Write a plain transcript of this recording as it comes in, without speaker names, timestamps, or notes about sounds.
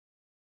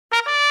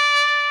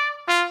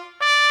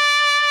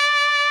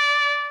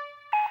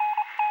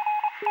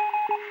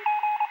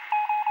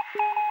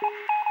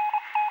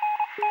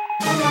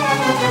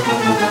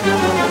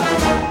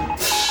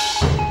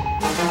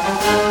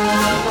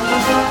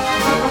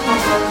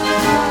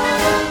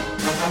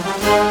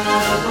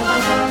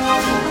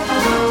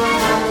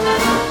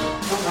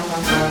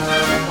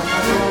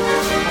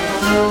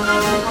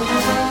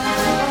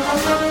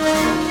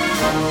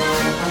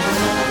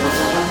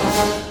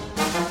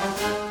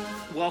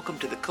Welcome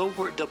to the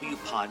Cohort W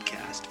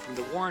podcast from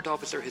the Warrant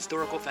Officer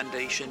Historical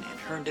Foundation in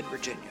Herndon,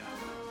 Virginia.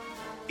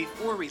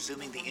 Before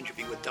resuming the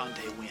interview with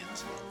Dante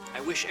Wins,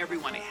 I wish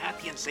everyone a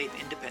happy and safe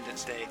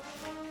Independence Day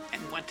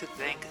and want to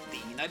thank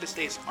the United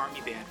States Army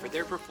Band for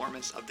their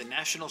performance of the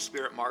National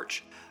Spirit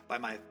March by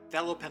my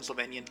fellow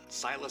Pennsylvanian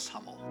Silas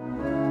Hummel.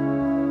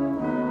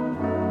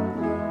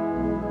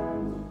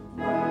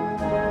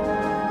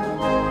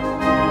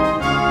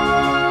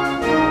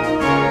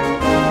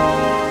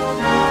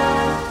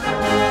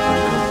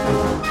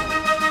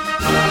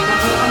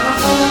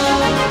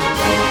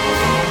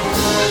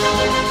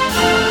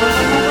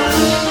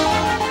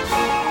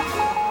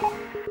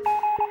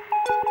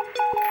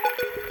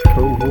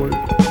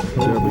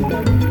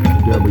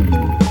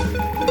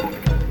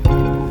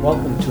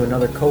 Welcome to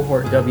another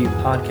Cohort W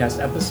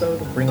podcast episode,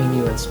 bringing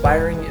you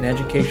inspiring and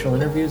educational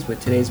interviews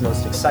with today's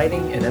most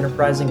exciting and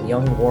enterprising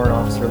young warrant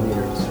officer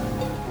leaders.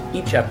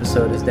 Each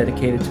episode is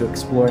dedicated to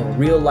exploring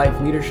real-life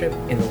leadership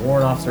in the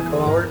warrant officer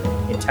cohort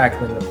and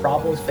tackling the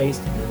problems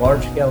faced in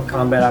large-scale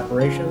combat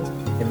operations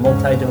and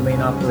multi-domain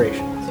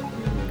operations.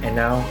 And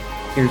now,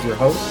 here's your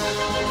host,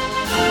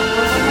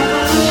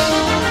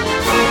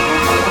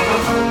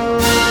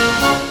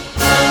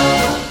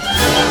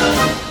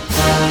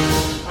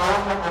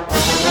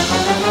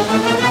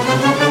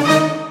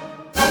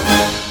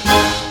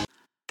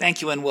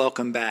 Thank you and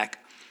welcome back.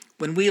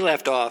 When we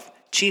left off,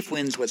 Chief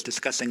Wins was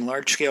discussing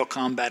large-scale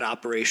combat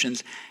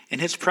operations and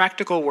his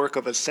practical work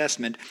of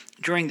assessment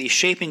during the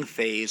shaping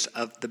phase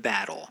of the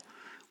battle.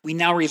 We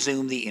now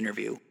resume the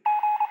interview.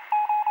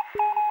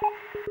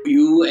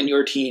 You and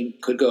your team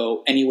could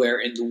go anywhere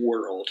in the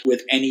world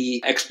with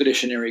any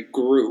expeditionary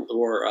group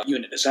or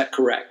unit. Is that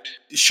correct?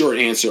 Short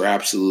answer,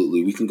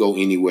 absolutely. We can go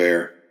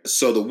anywhere.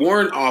 So the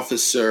warrant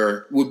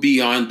officer would be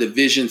on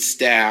division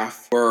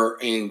staff or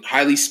in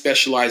highly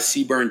specialized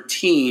CBRN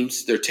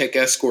teams, their tech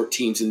escort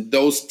teams, and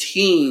those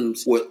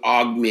teams would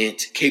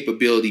augment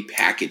capability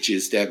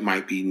packages that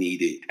might be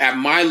needed. At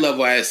my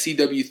level, at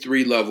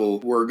CW3 level,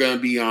 we're going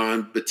to be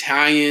on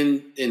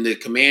battalion in the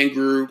command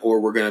group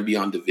or we're going to be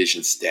on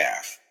division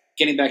staff.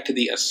 Getting back to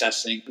the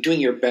assessing,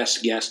 doing your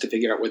best guess to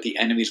figure out what the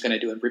enemy's going to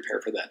do and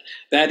prepare for that.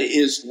 That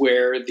is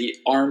where the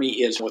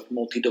Army is with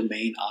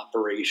multi-domain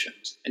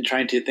operations and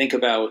trying to think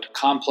about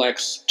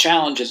complex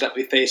challenges that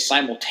we face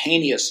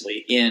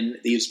simultaneously in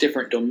these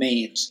different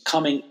domains,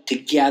 coming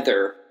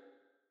together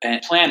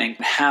and planning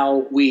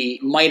how we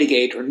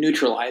mitigate or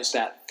neutralize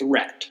that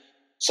threat.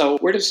 So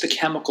where does the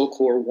Chemical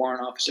Corps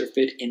warrant officer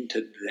fit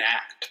into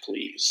that,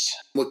 please?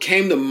 What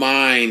came to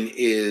mind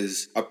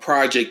is a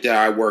project that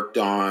I worked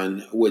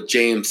on with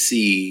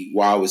JMC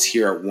while I was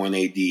here at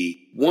 1AD.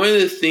 One of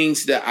the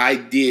things that I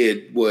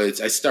did was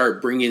I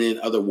started bringing in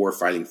other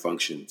warfighting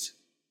functions.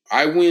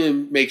 I want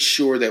to make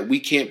sure that we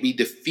can't be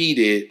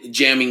defeated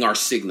jamming our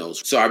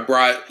signals. So I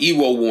brought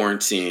EWO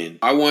warrants in.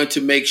 I wanted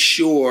to make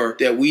sure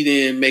that we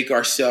didn't make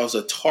ourselves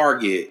a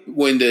target.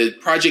 When the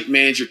project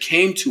manager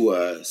came to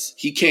us,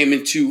 he came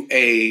into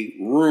a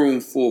room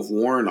full of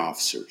warrant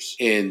officers.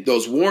 And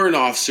those warrant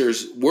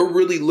officers, we're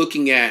really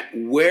looking at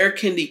where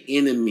can the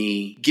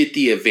enemy get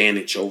the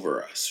advantage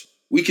over us?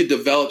 We could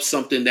develop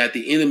something that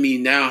the enemy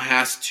now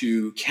has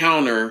to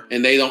counter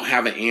and they don't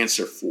have an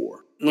answer for.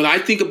 When I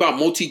think about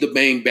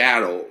multi-domain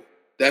battle,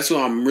 that's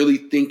what I'm really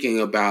thinking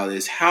about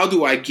is how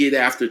do I get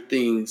after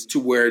things to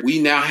where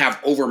we now have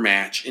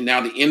overmatch and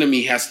now the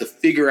enemy has to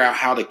figure out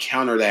how to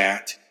counter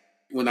that.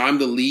 When I'm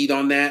the lead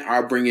on that,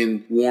 I'll bring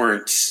in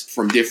warrants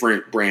from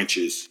different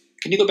branches.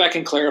 Can you go back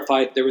and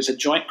clarify, there was a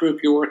joint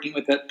group you're working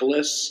with at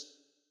Bliss?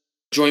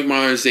 Joint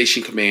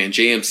Modernization Command,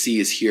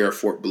 JMC, is here at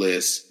Fort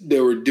Bliss. They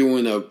were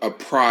doing a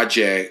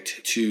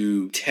project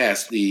to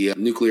test the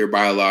nuclear,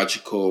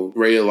 biological,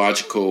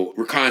 radiological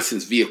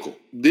reconnaissance vehicle.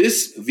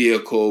 This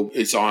vehicle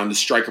is on the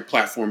Stryker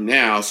platform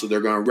now, so they're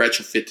going to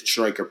retrofit the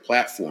Stryker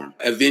platform.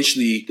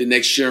 Eventually, the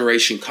next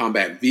generation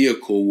combat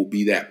vehicle will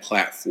be that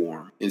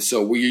platform. And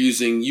so we're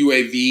using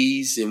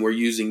UAVs and we're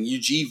using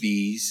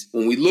UGVs.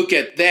 When we look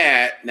at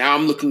that, now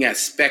I'm looking at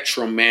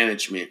spectrum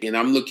management, and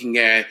I'm looking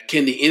at,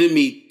 can the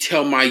enemy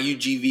tell my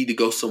UGV to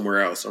go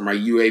somewhere else or my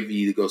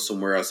UAV to go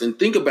somewhere else? And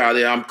think about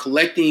it, I'm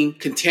collecting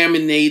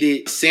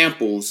contaminated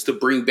samples to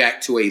bring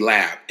back to a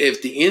lab.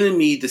 If the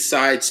enemy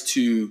decides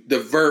to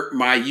divert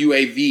my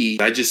UAV,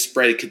 I just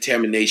spread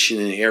contamination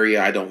in an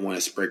area I don't want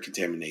to spread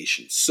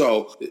contamination.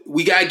 So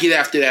we got to get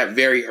after that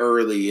very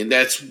early, and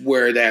that's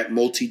where that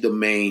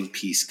multi-domain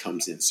piece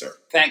comes in, sir.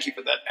 Thank you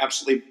for that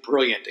absolutely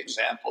brilliant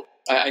example.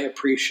 I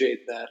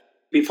appreciate that.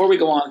 Before we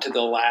go on to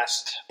the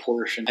last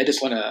portion, I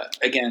just want to,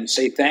 again,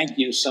 say thank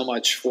you so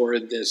much for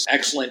this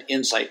excellent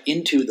insight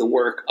into the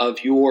work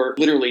of your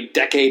literally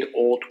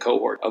decade-old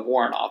cohort of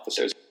warrant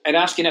officers. I'd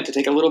ask you now to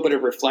take a little bit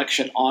of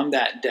reflection on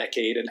that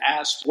decade and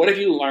ask, what have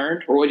you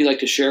learned, or what would you like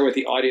to share with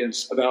the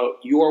audience about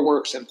your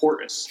work's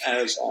importance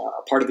as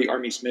a part of the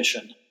Army's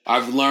mission?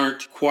 I've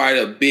learned quite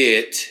a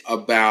bit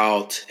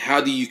about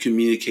how do you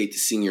communicate to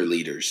senior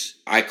leaders.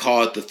 I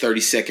call it the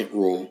 30-second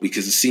rule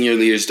because the senior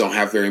leaders don't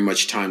have very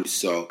much time.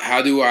 So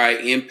how do I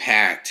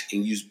impact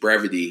and use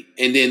brevity?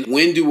 And then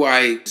when do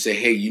I say,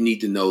 hey, you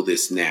need to know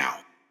this now?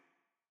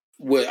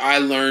 What I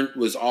learned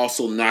was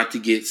also not to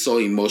get so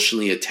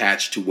emotionally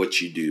attached to what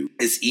you do.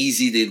 It's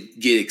easy to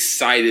get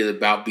excited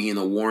about being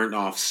a warrant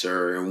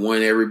officer and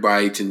want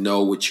everybody to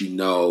know what you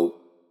know.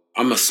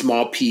 I'm a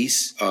small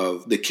piece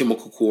of the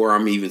Chemical Corps.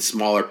 I'm an even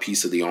smaller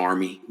piece of the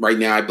Army. Right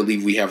now, I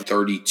believe we have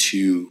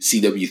 32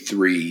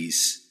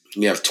 CW3s.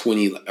 We have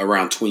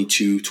around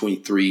 22,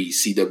 23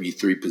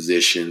 CW3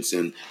 positions.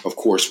 And of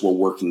course, we're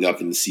working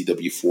up in the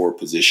CW4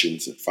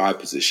 positions and 5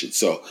 positions.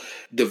 So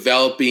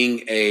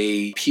developing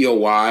a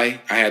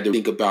POI, I had to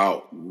think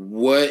about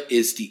what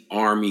is the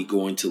Army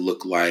going to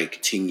look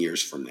like 10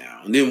 years from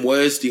now? And then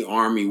what is the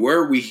Army? Where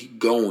are we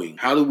going?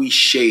 How do we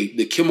shape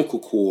the Chemical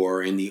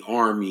Corps and the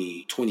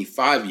Army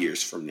 25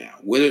 years from now?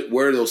 What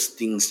are those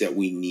things that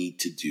we need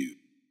to do?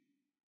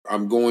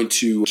 I'm going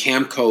to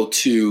CAMCO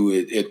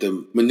 2 at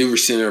the Maneuver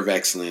Center of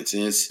Excellence.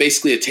 And it's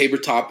basically a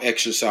tabletop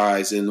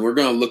exercise. And we're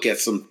going to look at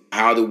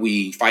how do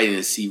we fight in a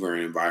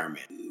CBRN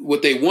environment.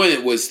 What they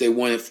wanted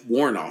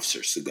warrant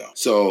officers to go.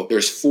 So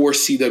there's 4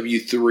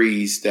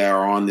 CW3s that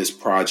are on this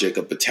project,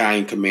 a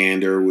battalion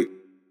commander.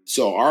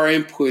 So our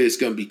input is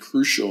going to be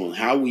crucial in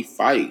how we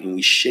fight and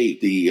we shape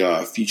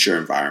the future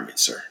environment,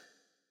 sir.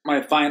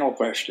 My final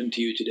question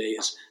to you today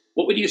is,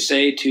 what would you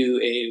say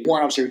to a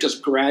warrant officer who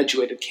just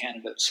graduated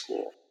candidate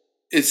school?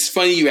 It's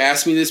funny you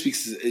asked me this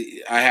because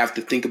I have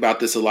to think about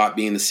this a lot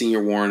being a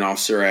senior warrant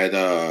officer at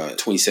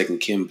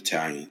 22nd Chem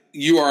Battalion.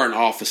 You are an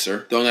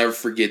officer. Don't ever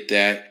forget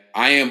that.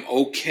 I am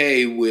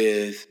okay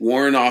with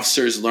warrant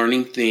officers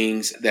learning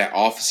things that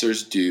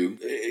officers do,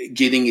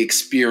 getting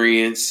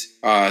experience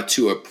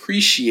to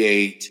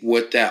appreciate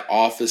what that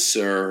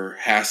officer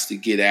has to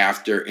get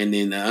after and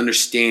then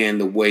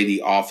understand the way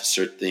the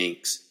officer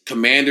thinks.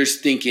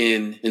 Commanders think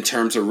in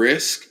terms of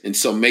risk, and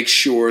so make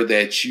sure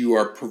that you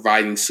are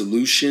providing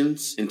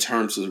solutions in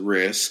terms of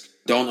risk.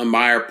 Don't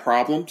admire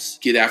problems,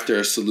 get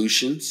after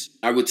solutions.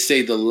 I would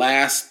say the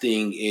last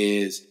thing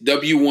is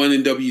W1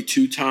 and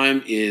W2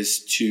 time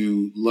is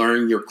to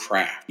learn your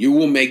craft. You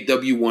will make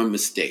W1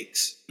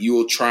 mistakes. You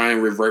will try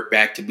and revert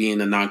back to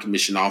being a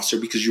non-commissioned officer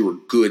because you were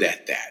good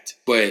at that.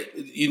 But,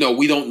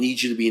 we don't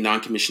need you to be a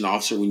non-commissioned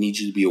officer. We need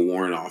you to be a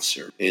warrant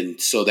officer. And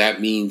so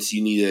that means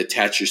you need to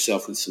attach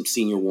yourself with some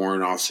senior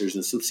warrant officers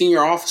and some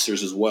senior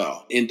officers as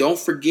well. And don't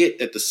forget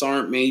that the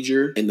sergeant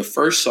major and the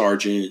first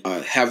sergeant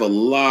have a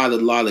lot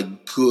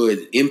of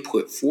good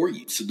input for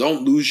you. So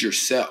don't lose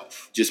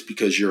yourself just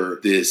because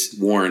you're this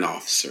warrant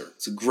officer.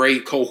 It's a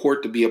great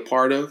cohort to be a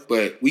part of,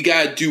 but we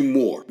got to do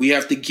more. We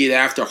have to get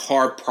after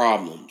hard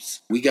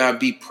problems. We got to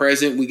be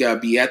present. We got to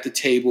be at the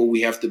table.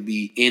 We have to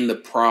be in the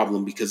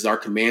problem because our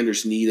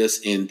commanders need us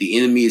and the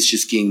enemy is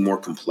just getting more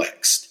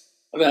complex.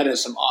 That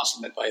is some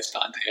awesome advice,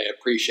 Dante. I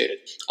appreciate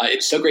it.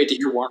 It's so great to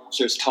hear warrant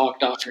officers talk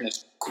doctrine.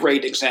 It's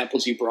great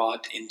examples you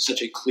brought in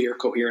such a clear,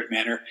 coherent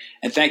manner.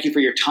 And thank you for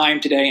your time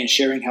today and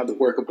sharing how the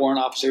work of warrant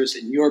officers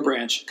in your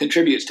branch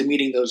contributes to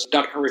meeting those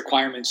doctrinal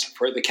requirements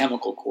for the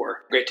Chemical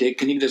Corps. Great to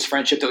continue this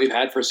friendship that we've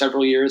had for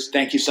several years.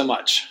 Thank you so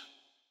much.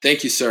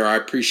 Thank you, sir. I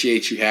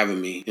appreciate you having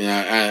me. And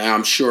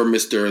I'm sure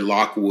Mr.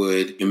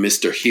 Lockwood and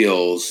Mr.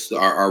 Hills,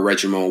 our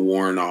regimental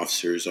warrant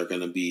officers, are going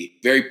to be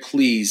very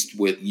pleased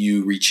with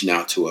you reaching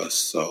out to us.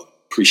 So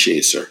appreciate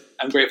it, sir.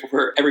 I'm grateful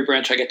for every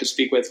branch I get to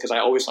speak with because I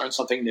always learn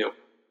something new.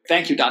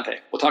 Thank you, Dante.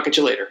 We'll talk at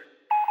you later.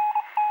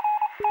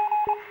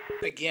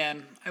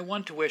 Again, I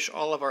want to wish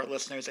all of our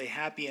listeners a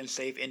happy and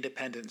safe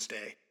Independence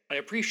Day. I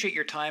appreciate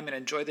your time and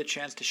enjoy the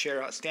chance to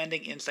share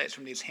outstanding insights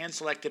from these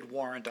hand-selected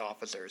warrant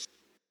officers.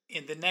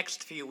 In the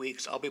next few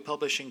weeks, I'll be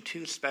publishing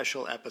 2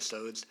 special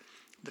episodes.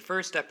 The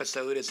first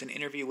episode is an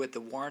interview with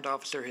the Warrant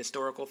Officer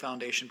Historical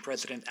Foundation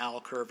President Al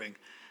Curving.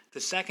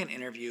 The second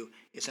interview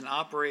is an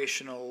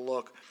operational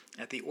look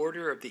at the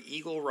Order of the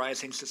Eagle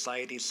Rising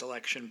Society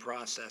selection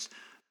process.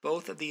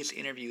 Both of these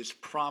interviews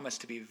promise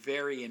to be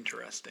very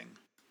interesting.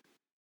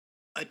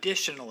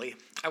 Additionally,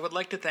 I would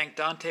like to thank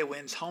Dante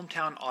Wynn's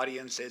hometown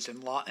audiences in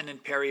Lawton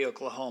and Perry,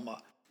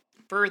 Oklahoma.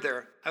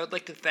 Further, I would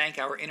like to thank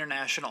our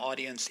international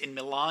audience in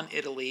Milan,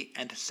 Italy,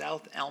 and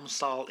South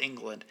Elmstall,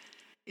 England.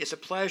 It's a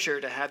pleasure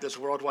to have this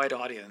worldwide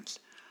audience.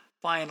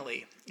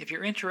 Finally, if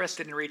you're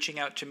interested in reaching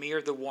out to me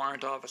or the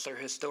Warrant Officer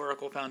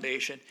Historical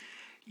Foundation,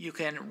 you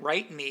can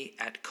write me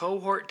at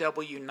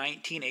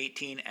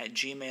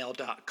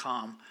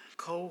cohortw1918@gmail.com,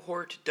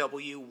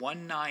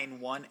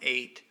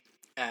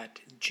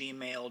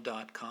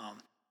 cohortw1918@gmail.com.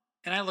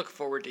 And I look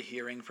forward to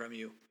hearing from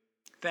you.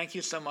 Thank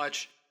you so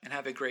much, and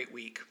have a great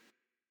week.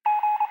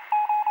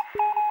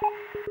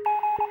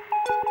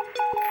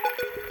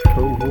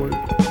 Cohort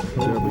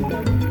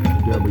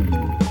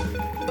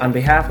WW On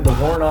behalf of the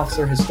Warrant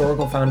Officer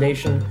Historical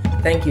Foundation,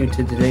 thank you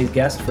to today's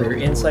guest for your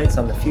insights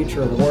on the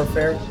future of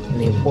warfare and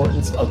the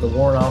importance of the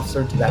warrant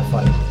officer to that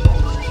fight.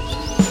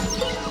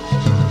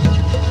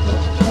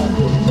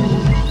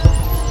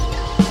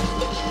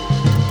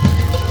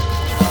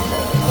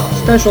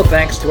 Special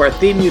thanks to our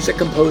theme music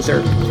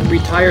composer,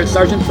 retired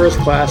Sergeant First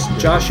Class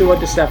Joshua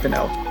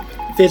DeStefano.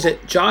 Visit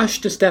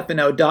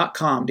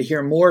joshdestefano.com to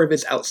hear more of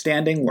his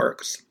outstanding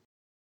works.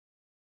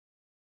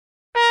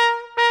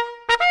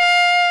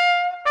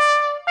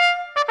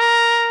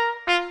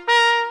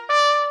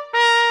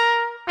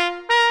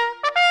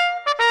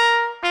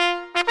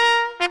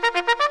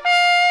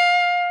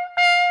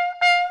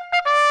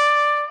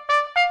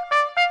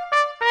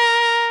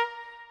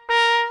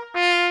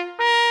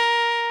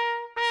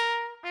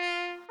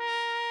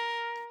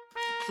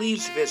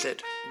 Please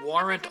visit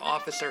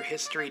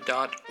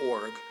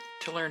warrantofficerhistory.org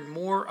to learn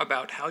more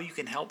about how you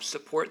can help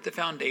support the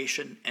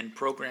Foundation and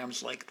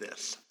programs like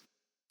this.